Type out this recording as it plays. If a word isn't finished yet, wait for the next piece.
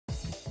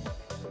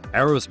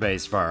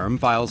Aerospace firm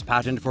files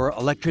patent for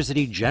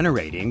electricity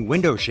generating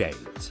window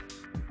shades.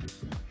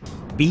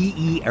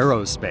 BE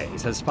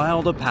Aerospace has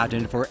filed a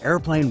patent for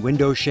airplane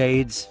window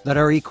shades that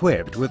are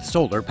equipped with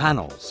solar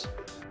panels.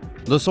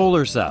 The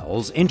solar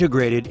cells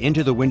integrated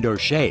into the window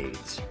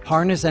shades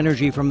harness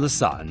energy from the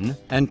sun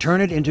and turn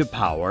it into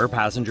power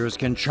passengers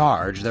can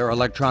charge their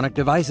electronic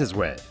devices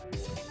with.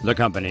 The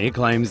company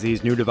claims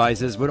these new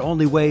devices would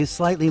only weigh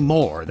slightly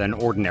more than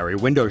ordinary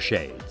window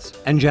shades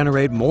and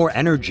generate more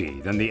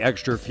energy than the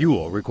extra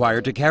fuel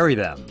required to carry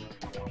them.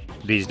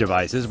 These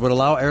devices would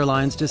allow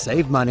airlines to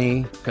save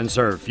money,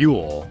 conserve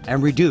fuel,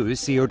 and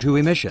reduce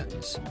CO2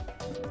 emissions.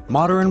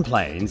 Modern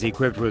planes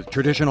equipped with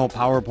traditional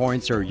power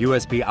points or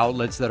USB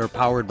outlets that are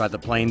powered by the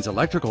plane's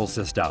electrical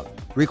system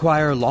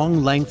require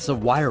long lengths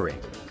of wiring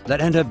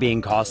that end up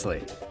being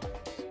costly.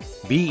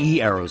 BE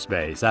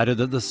Aerospace added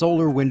that the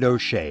solar window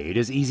shade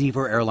is easy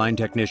for airline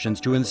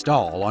technicians to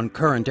install on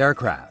current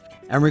aircraft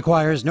and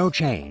requires no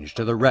change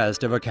to the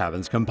rest of a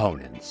cabin's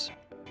components.